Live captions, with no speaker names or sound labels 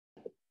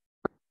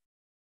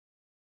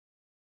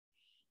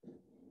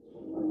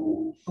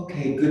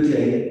Okay, good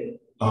day.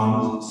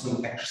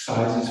 Some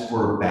exercises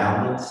for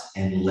balance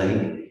and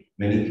leg.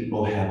 Many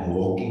people have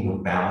walking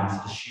or balance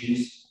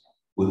issues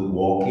with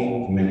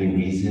walking for many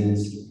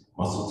reasons,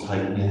 muscle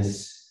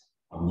tightness,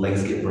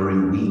 legs get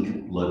very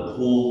weak, blood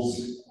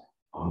pools.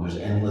 There's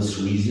endless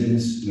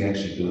reasons. We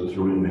actually go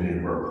through it in many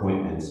of our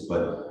appointments,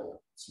 but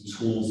some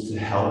tools to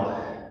help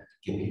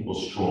get people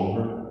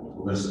stronger.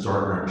 We're going to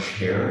start in our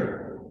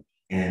chair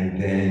and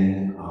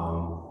then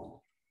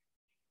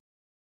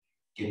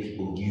get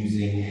people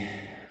using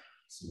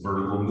some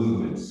vertical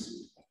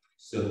movements.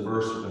 So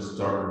first we're going to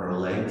start with our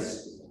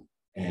legs,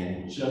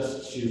 and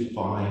just to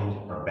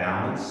find our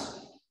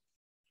balance,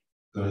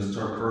 I'm going to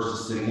start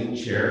first sitting in a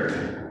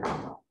chair,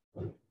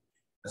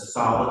 a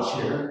solid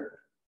chair.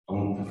 I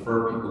would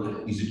prefer people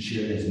to use a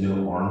chair that has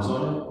no arms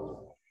on it.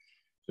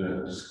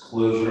 So just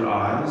close your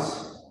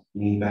eyes,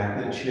 lean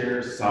back in the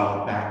chair,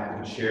 solid back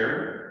of the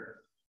chair.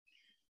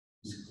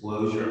 Just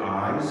close your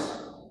eyes.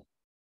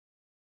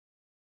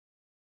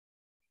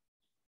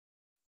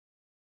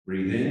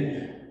 Breathe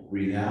in,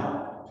 breathe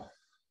out.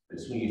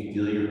 That's when you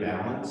feel your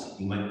balance.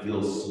 You might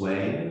feel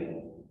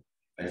swaying.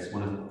 I just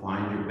want to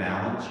find your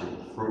balance.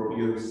 Your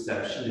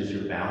proprioception is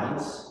your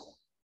balance,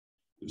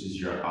 which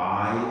is your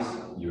eyes,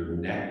 your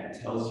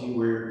neck tells you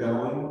where you're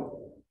going,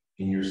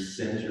 and your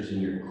centers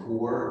in your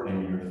core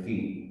and your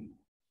feet.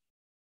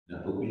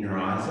 Now open your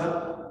eyes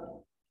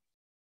up,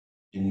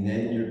 and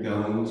then you're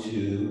going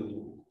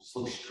to just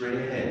look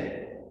straight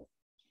ahead.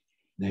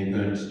 Now you're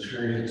going to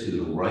turn it to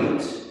the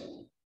right,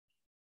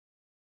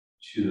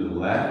 to the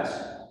left,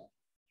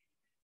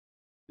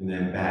 and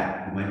then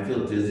back. You might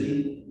feel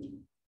dizzy.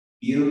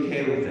 Be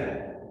okay with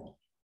that.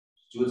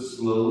 Do it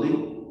slowly.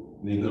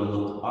 And then you're going to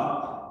look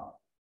up,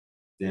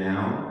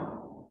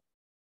 down,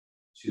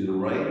 to the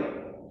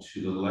right,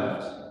 to the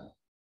left,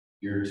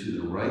 ear to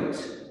the right,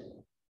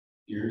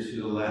 ear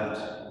to the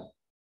left,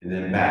 and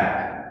then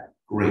back.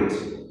 Great.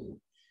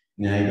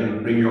 Now you're going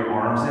to bring your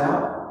arms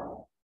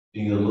out.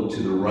 You're going to look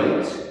to the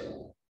right,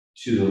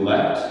 to the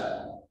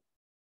left,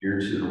 ear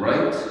to the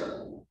right,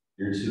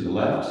 ear to the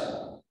left,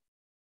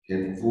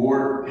 head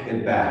forward,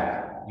 head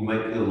back. You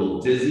might feel a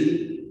little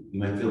dizzy. You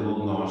might feel a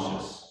little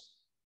nauseous.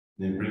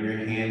 Then bring your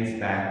hands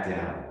back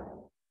down.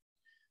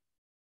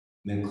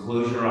 Then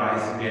close your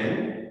eyes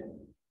again.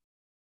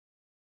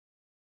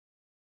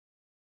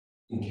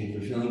 Okay,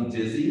 if you're feeling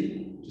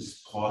dizzy,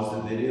 just pause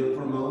the video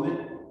for a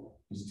moment.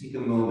 Just take a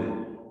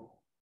moment.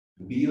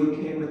 Be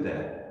okay with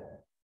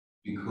that,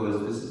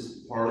 because this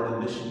is part of the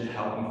mission to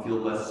help you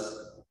feel less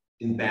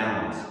in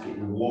balance, get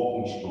your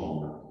walking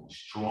stronger.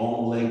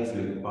 Strong legs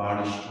make the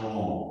body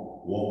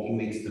strong. Walking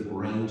makes the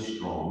brain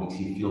strong, makes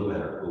you feel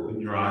better.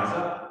 Open your eyes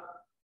up.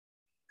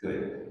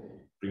 Good.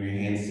 Bring your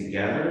hands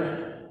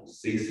together.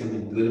 Say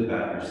something good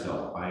about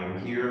yourself. I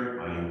am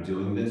here. I am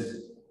doing this.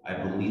 I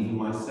believe in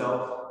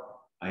myself.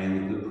 I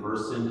am a good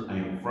person. I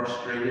am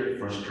frustrated.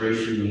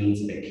 Frustration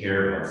means I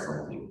care about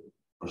something.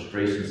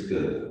 Frustration is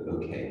good.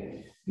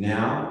 Okay.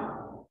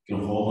 Now, you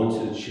can hold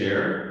onto the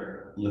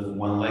chair. Lift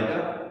one leg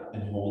up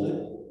and hold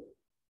it.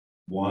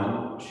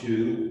 1,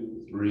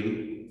 2,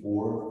 3,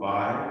 4,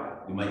 5.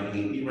 You might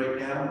hate me right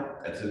now.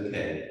 That's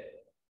okay,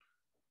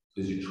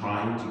 because you're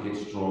trying to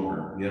get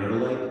stronger. The other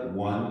leg,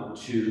 1,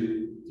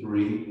 2,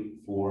 3,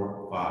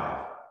 4,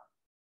 5.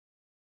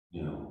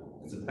 You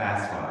know, it's a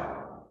fast 5.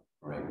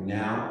 All right,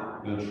 now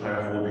you're going to try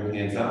to hold your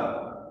hands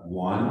up.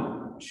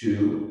 1,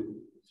 2,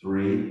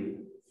 3,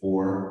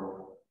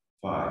 4,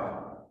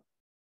 5.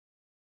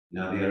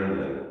 Now the other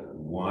leg.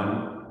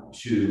 1,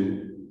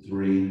 2,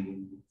 3,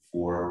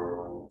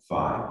 4,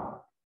 5.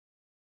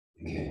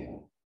 Okay.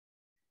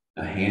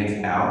 Now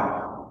hands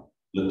out.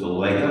 Lift the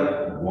leg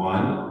up.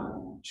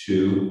 1,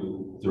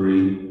 2,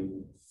 3,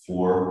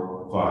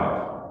 4,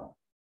 5.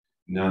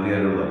 Now the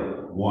other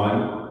leg.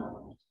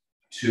 1,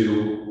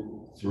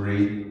 2,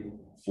 3,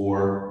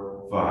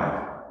 4,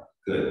 5.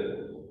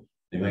 Good.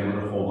 You might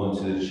want to hold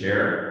onto the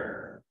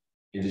chair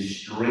and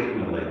just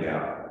straighten the leg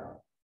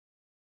out.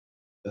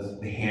 That's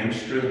the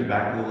hamstring, the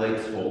back of the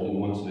legs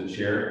holding onto the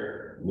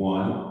chair.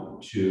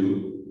 1,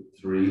 2,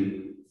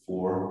 3,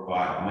 4,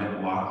 5. You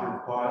might lock your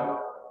quad.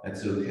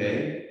 That's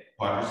okay.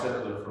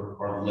 Quadriceps are for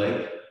part of the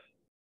leg.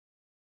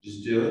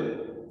 Just do it.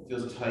 It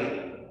feels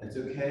tight. That's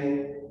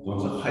okay.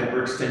 Don't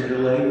hyperextend your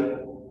leg.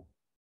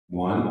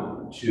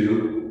 1,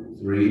 2,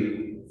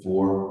 3,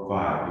 4,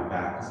 5. Your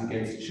back is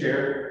against the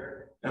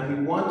chair. Now, if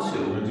you want to,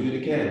 we're going to do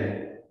it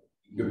again.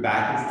 Your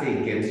back can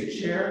stay against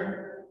the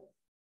chair.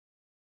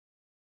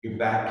 Your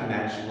back can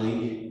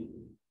actually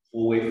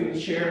pull away from the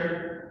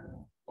chair.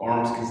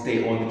 Arms can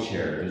stay on the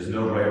chair. There's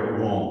no right or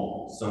wrong.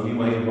 Some of you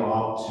might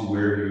evolve to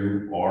where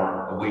you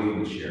are away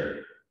from the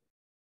chair.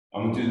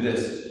 I'm going to do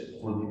this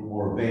for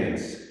more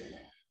advanced.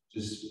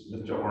 Just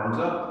lift your arms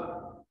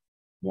up.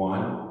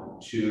 1,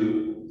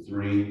 2,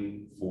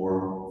 3,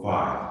 4,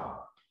 5.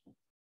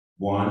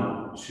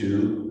 1,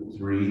 2,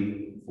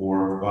 3,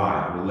 4,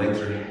 5. Your legs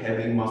are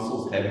heavy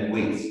muscles, heavy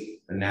weights.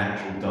 They're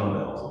natural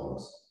dumbbells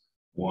almost.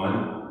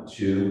 1,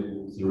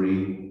 2,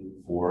 3,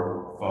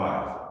 4,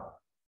 5.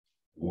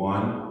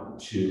 1,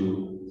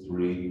 2,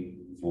 3,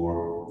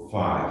 4,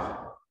 5.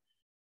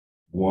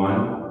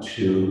 1,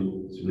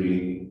 2,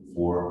 3,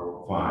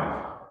 4,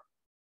 5.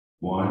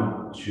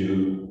 1,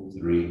 2,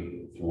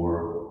 3,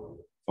 4,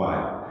 5.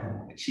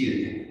 I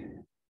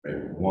cheated.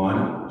 Right.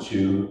 1,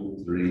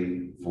 2,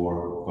 3,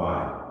 4,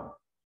 5.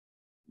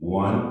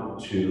 1,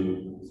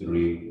 2,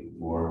 3,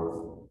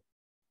 4,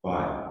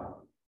 5.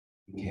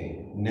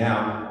 Okay,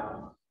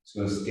 now,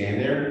 so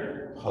stand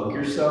there, hug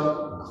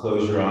yourself, and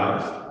close your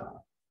eyes.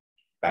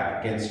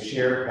 Back against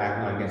chair, back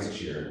not against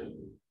chair.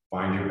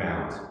 Find your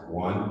balance.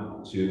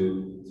 1,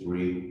 2,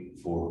 3,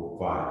 4,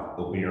 5.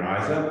 Open your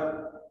eyes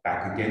up,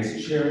 back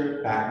against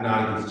chair, back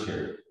not against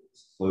chair.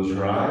 Close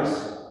your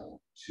eyes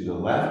to the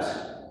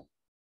left,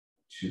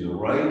 to the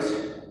right.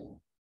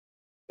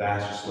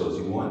 Fast or slow as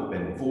you want.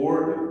 Bend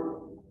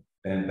forward,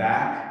 bend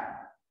back.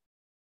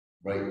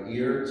 Right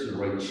ear to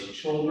right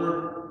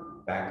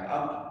shoulder, back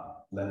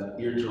up. Left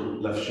ear to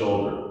left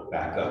shoulder,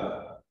 back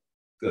up.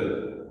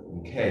 Good.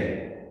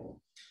 Okay.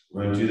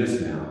 We're going to do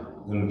this now.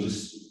 We're going to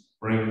just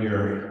bring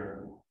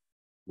your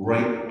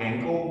right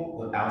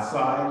ankle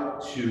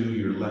outside to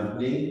your left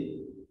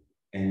knee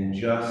and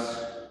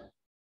just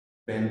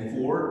bend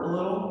forward a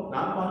little,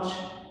 not much.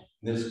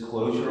 And just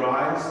close your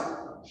eyes,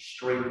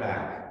 straight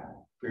back.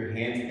 Put your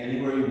hands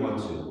anywhere you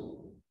want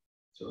to.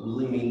 So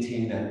really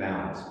maintain that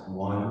balance.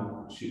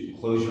 1, 2,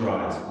 close your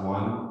eyes.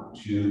 1,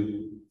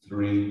 2,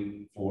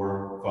 3,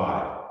 4,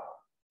 5.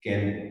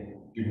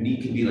 Again, your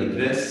knee can be like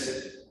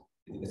this.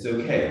 It's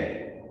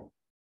okay.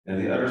 Now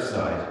the other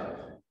side.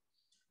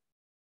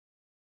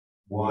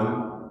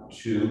 1,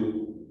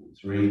 2,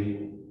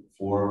 3,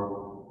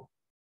 4,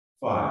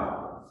 5.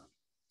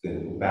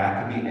 Good. The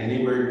back can be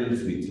anywhere it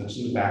needs to be,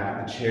 touching the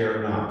back of the chair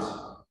or not.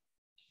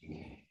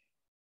 Okay.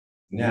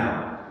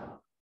 Now,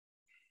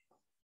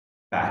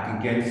 back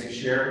against the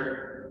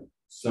chair.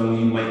 Some of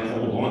you might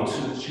hold on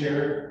to the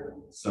chair,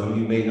 some of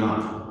you may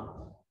not.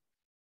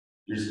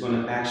 You're just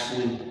going to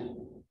actually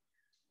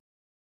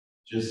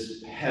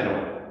just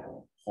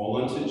pedal.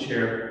 Hold onto the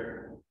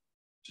chair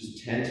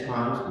just 10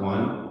 times.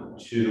 1,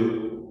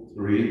 2,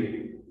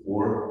 3,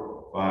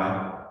 4,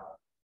 5,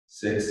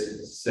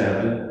 6,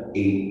 7,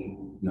 8,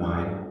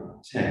 9,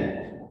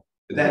 10.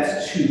 But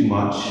that's too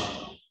much.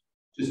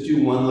 Just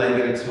do one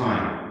leg at a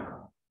time.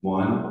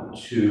 1,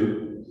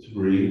 2,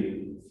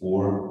 3,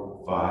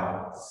 4,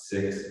 5,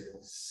 6,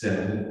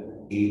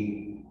 7,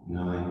 8,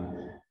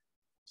 9,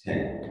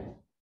 10.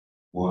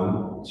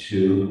 1,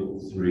 2,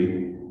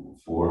 3,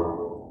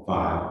 4,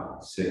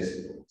 5, 6,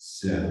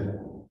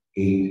 7,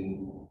 8,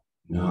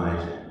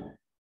 9,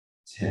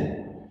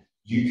 10.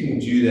 You can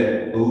do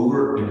that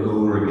over and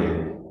over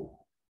again,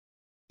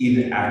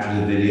 even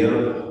after the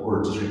video,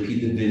 or just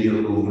repeat the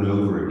video over and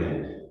over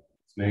again,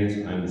 as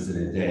many times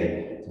in a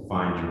day to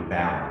find your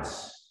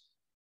balance.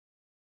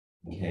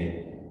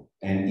 Okay?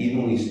 And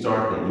even when you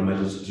start that, you might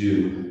just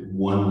do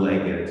one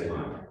leg at a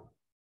time.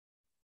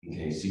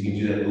 Okay, so you can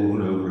do that over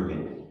and over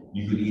again.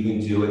 You could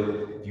even do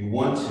it if you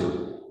want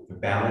to. The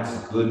balance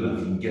is good enough.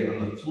 You can get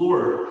on the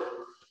floor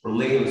or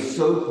lay on the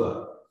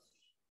sofa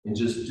and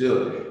just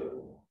do it.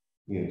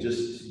 You know,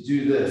 just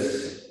do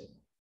this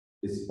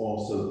is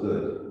also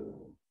good.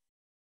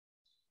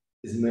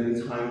 As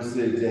many times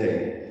a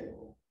day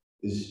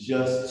is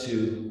just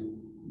to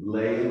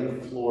lay on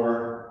the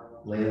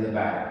floor, lay on the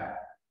back.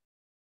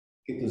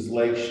 Get those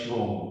legs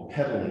strong,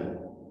 pedaling.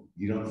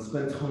 You don't have to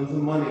spend tons of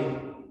money.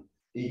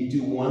 You can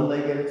do one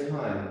leg at a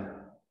time.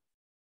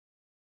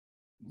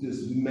 Do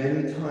as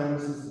many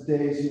times as the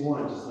day as you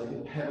want, just like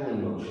a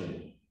pedaling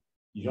motion.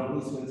 You don't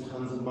need to spend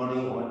tons of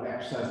money on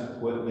exercise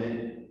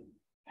equipment,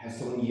 have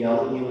someone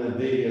yell at you on a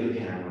video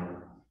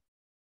camera.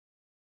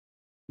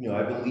 You know,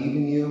 I believe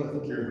in you. I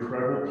think you're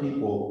incredible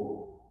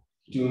people,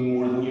 doing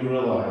more than you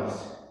realize.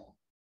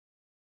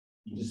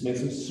 You just make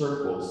some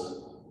circles.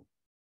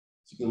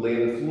 So you can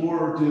lay on the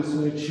floor, do this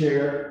in a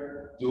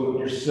chair, do it on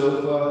your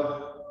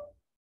sofa,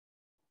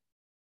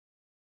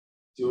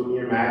 do it on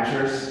your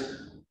mattress.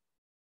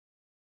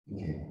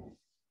 Okay.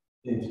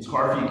 If it's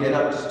hard for you to get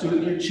up, just do it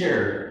in your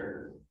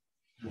chair.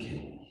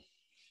 Okay.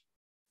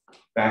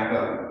 Back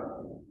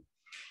up.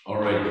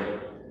 All right.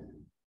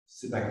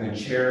 Sit back in a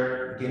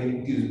chair.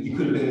 Again, you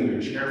could have been in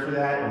your chair for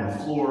that, on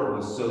the floor, on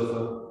the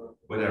sofa,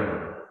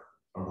 whatever.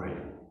 All right.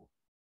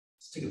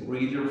 Let's take a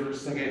breather for a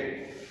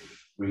second.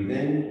 Breathe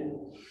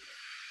in.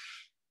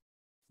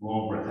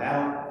 Long breath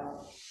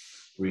out.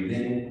 Breathe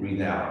in,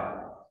 breathe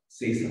out.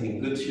 Say something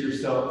good to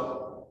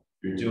yourself.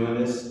 If you're doing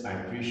this, I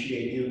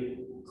appreciate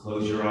you.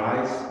 Close your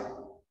eyes.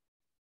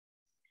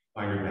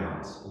 Find your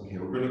balance. Okay,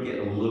 we're going to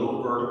get a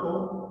little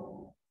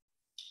vertical.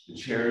 The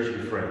chair is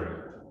your friend.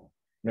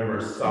 Remember,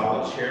 a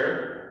solid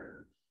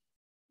chair.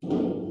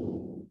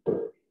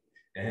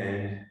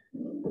 And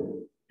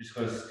you're just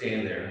going to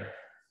stand there.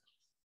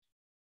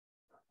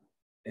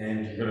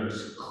 And you're going to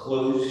just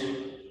close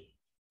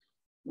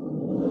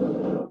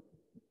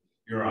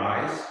your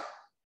eyes.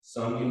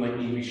 Some of you might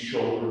need to be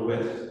shoulder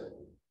width.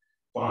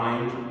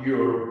 Find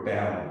your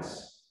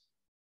balance.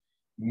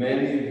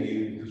 Many of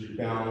you, because your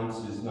balance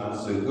is not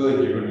so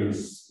good, you're going to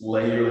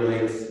lay your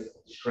legs,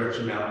 stretch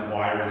them out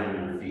wider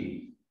than your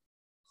feet.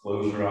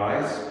 Close your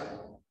eyes.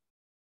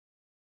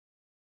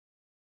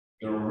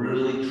 You're gonna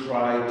really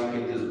try to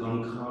get those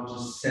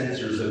unconscious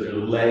sensors of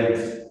your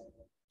legs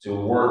to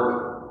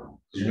work,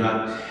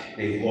 because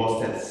they've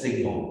lost that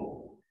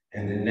signal,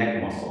 and the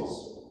neck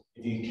muscles.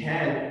 If you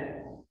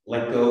can,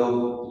 let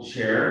go of the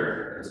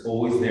chair. It's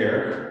always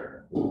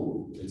there.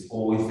 It's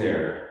always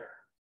there.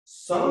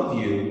 Some of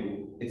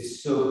you,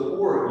 it's so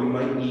poor, you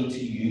might need to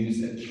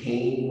use a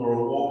cane or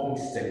a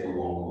walking stick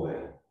along the way.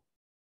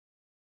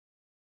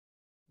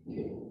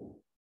 Okay.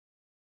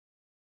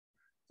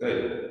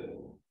 Good.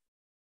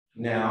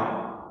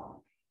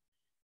 Now,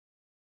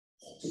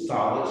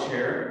 solid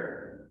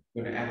chair.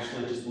 I'm going to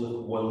actually just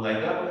lift one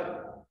leg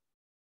up.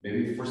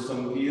 Maybe for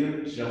some of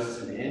you,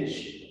 just an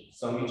inch.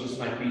 Some of you just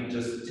might be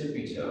just a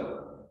tippy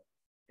toe.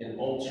 And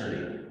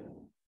alternate.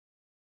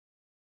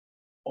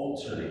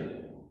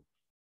 Alternate.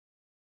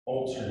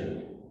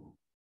 Alternate.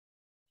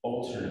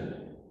 Alternate.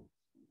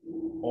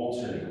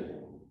 Alternate.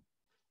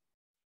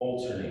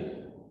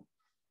 Alternate.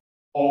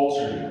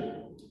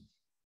 Alternate.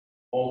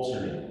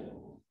 Alternate.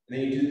 And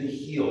then you do the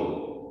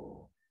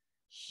heel.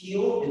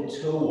 Heel and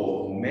toe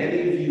walk.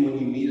 Many of you, when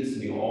you meet us in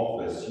the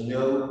office, you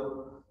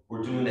know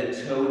we're doing that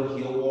toe and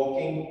heel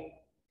walking.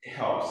 It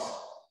helps.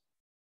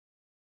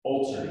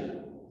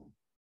 Alternate.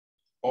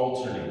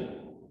 Alternate.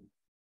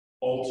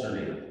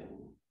 Alternate.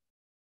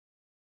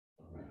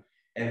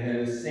 And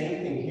then the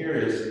same thing here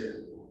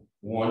is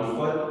one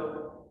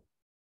foot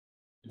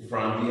in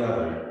front of the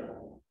other.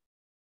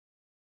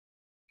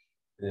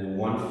 And then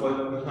one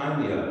foot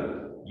behind the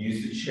other.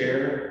 Use the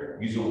chair,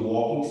 use a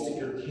walking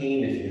stick or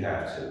cane if you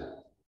have to.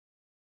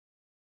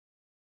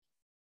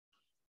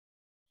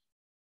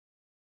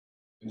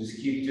 And just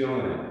keep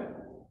doing it.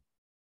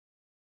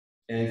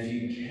 And if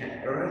you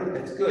can, all right,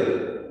 that's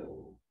good.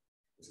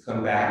 Let's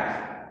come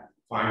back,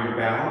 find your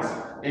balance.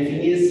 And if you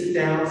need to sit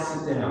down,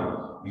 sit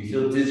down. If you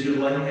feel dizzy or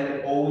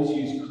lightheaded, always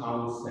use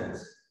common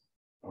sense.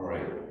 All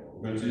right,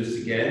 we're going to do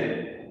this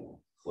again.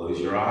 Close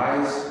your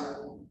eyes,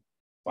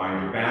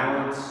 find your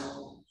balance,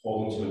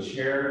 hold into a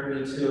chair if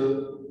you need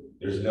to.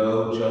 There's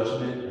no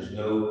judgment, there's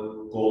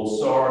no gold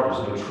star,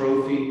 there's no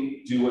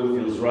trophy. Do what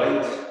feels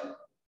right.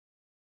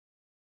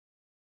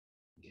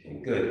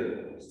 Okay,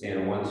 good. Stand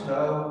on one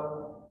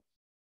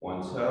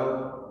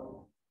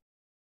toe,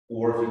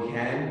 or if you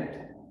can,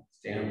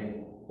 stand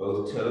on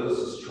both toes,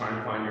 just try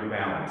and find your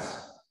balance.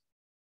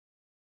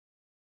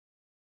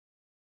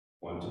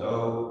 One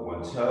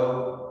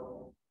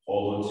toe,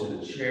 hold onto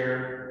the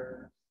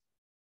chair.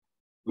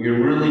 What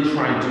you're really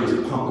trying to do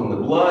is pumping the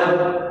blood.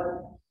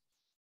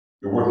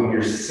 You're working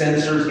your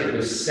sensors, getting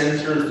those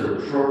sensors, the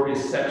appropriate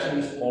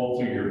sections all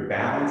through your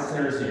balance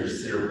centers and your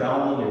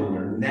cerebellum and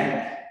your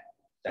neck.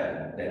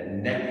 That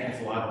neck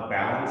has a lot of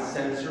balance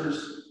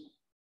sensors.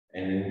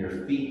 And in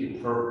your feet, your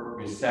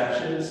appropriate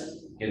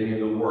sections, getting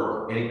into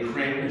work. Any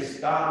cramping,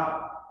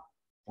 stop,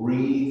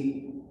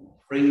 breathe,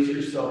 praise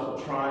yourself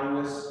for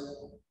trying this.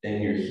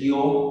 Then your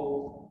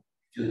heel,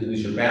 if you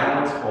lose your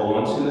balance, hold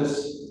on to this.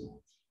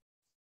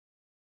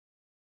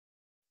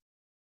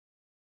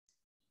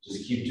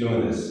 Just keep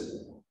doing this.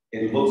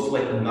 It looks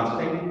like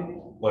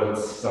nothing, but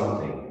it's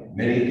something.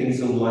 Many things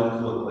in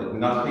life look like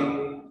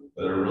nothing,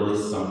 but are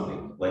really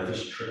something. Life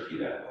is tricky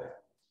that way.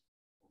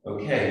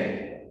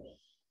 Okay.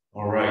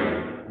 All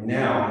right.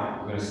 Now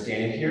we're going to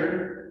stand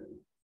here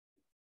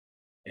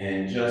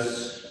and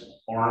just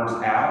arms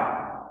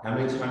out. How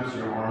many times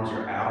your arms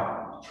are out?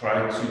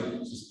 Try to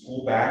just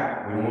pull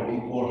back. We don't want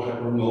people who are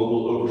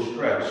hypermobile,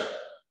 overstretched.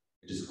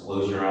 Just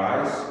close your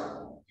eyes.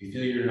 If you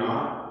feel you're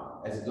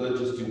not as good,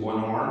 just do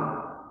one arm.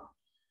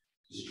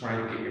 Just try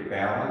to get your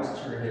balance.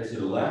 Turn your head to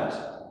the left,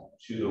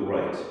 to the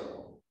right.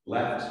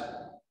 Left,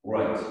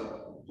 right,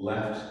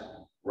 left,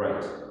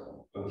 right.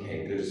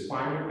 Okay, good. Just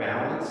find your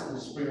balance and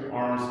just bring your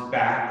arms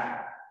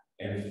back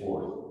and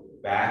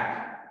forth,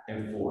 back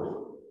and forth,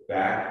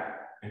 back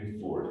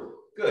and forth.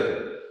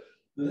 Good.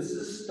 This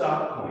is a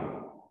stop point.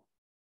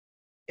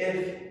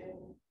 If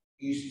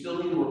you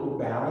still need to work with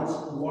balance,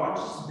 watch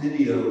this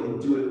video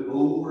and do it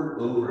over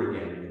and over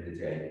again in the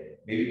day.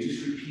 Maybe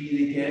just repeat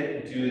it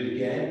again, do it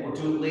again, or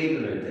do it later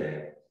in the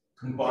day.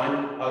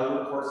 Combine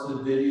other parts of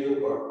the video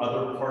or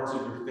other parts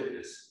of your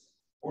fitness.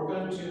 We're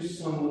going to do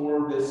some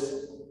more of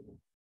this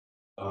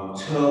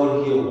toe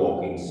and heel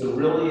walking. So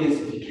really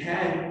is, if you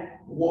can,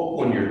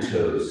 walk on your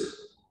toes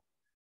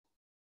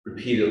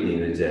repeatedly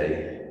in a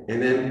day,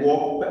 and then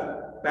walk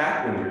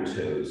back on your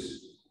toes.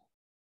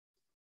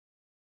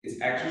 It's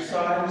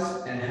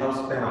exercise and helps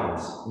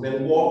balance. And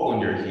then walk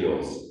on your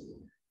heels.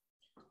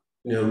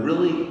 You know,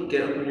 really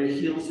get up on your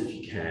heels if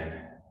you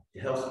can.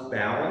 It helps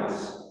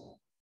balance.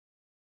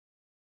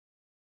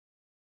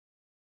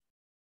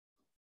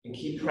 And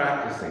keep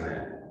practicing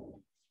that.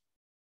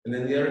 And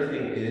then the other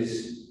thing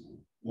is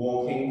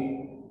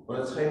walking on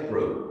a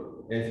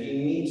tightrope. And if you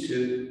need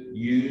to,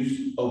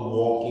 use a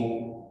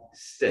walking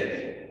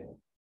stick.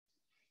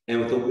 And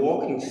with a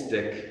walking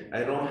stick, I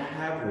don't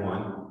have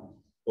one.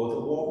 But with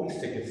a walking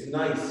stick, it's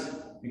nice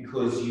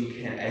because you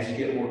can, as you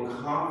get more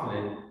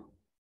confident,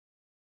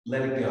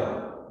 let it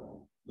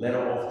go. Let it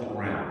off the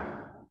ground.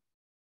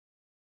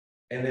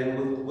 And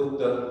then with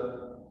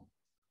the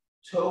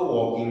toe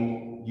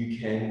walking, you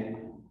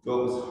can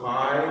go as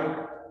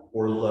high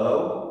or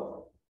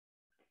low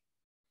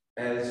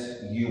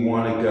as you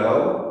want to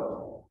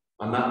go.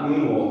 I'm not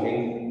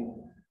moonwalking.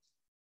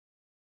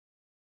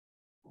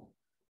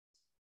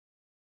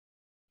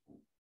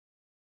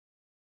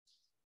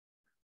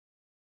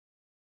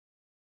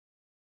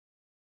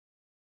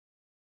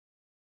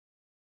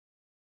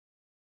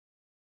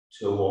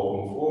 Toe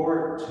walking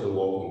forward, toe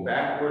walking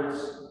backwards.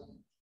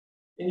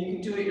 And you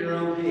can do it at your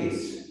own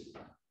pace.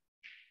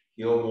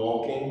 Heel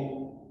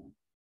walking.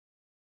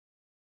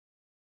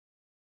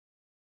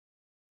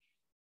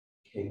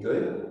 Okay,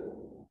 good.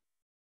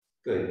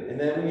 Good. And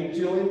then when you're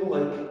doing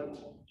like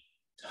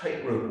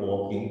tightrope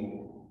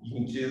walking, you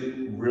can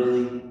do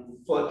really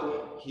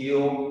foot,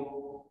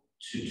 heel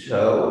to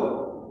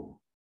toe.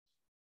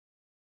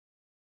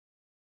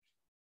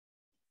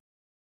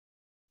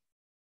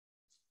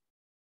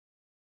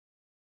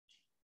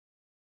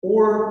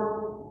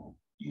 Or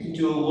you can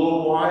do a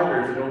little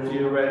wider if you don't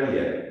feel ready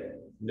yet.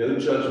 No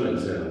judgment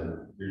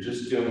zone. You're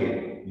just doing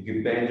it. You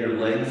can bend your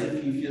legs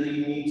if you feel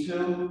you need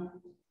to.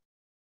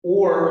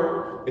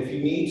 Or if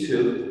you need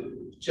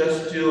to,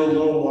 just do a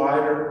little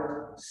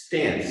wider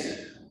stance.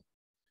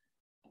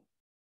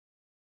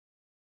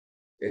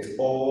 It's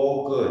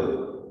all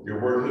good.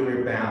 You're working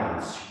your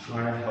balance. You're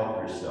trying to help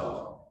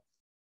yourself.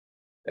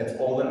 That's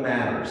all that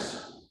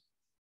matters.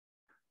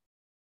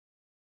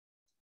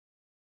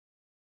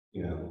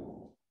 You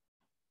know.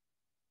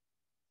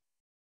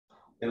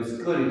 It was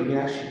good. If you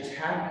actually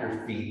tap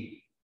your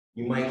feet,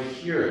 you might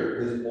hear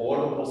it. There's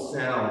audible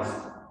sounds.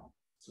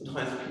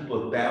 Sometimes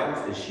people with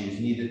balance issues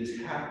need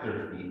to tap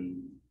their feet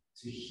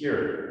to hear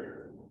it.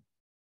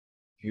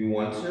 If you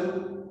want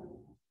to,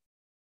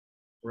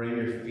 bring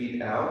your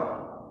feet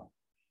out,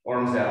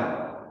 arms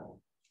out,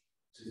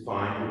 to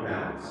find your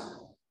balance.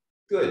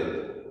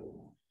 Good.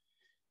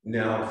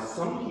 Now,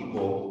 some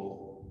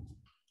people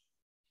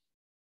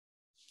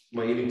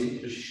might even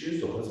take their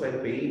shoes off. That's why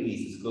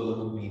babies, it's good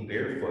looking to be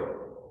barefoot.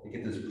 They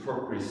get this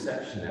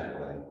proprioception that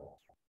way.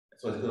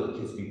 That's why it's good for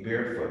kids to be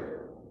barefoot.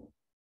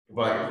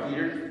 Provide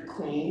your feet are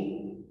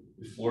clean,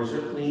 your floors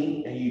are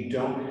clean, and you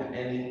don't have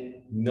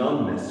any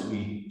numbness.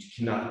 We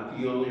cannot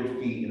feel your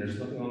feet, and there's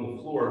nothing on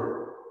the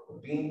floor.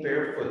 But being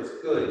barefoot is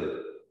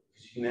good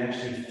because you can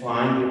actually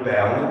find your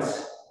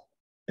balance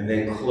and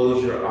then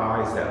close your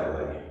eyes that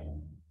way.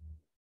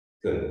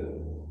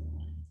 Good.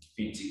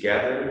 Feet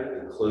together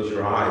and close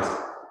your eyes.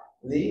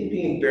 And then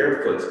being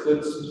barefoot, it's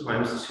good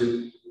sometimes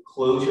to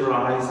close your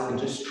eyes and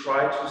just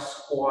try to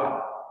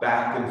squat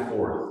back and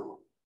forth.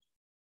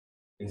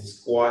 And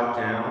squat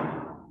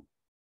down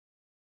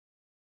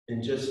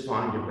and just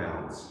find your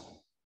balance.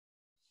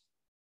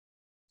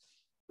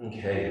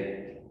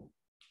 Okay.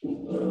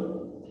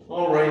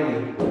 All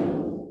righty.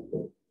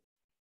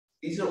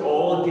 These are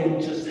all, again,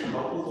 just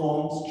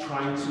help-alongs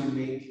trying to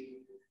make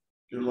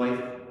your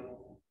life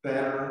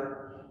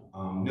better.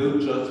 No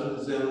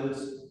judgment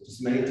zones,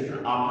 just many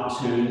different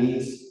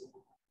opportunities.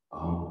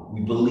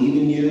 We believe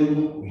in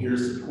you. We're here to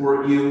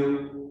support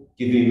you,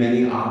 give you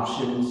many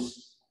options.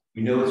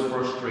 We know it's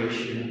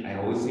frustration.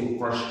 I always say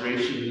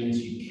frustration means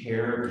you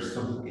care. There's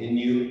something in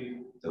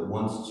you that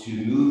wants to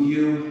move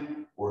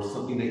you or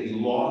something that you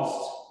lost,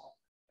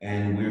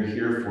 and we're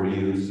here for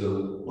you.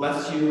 So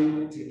bless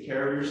you, take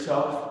care of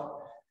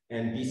yourself,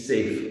 and be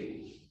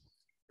safe.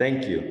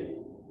 Thank you.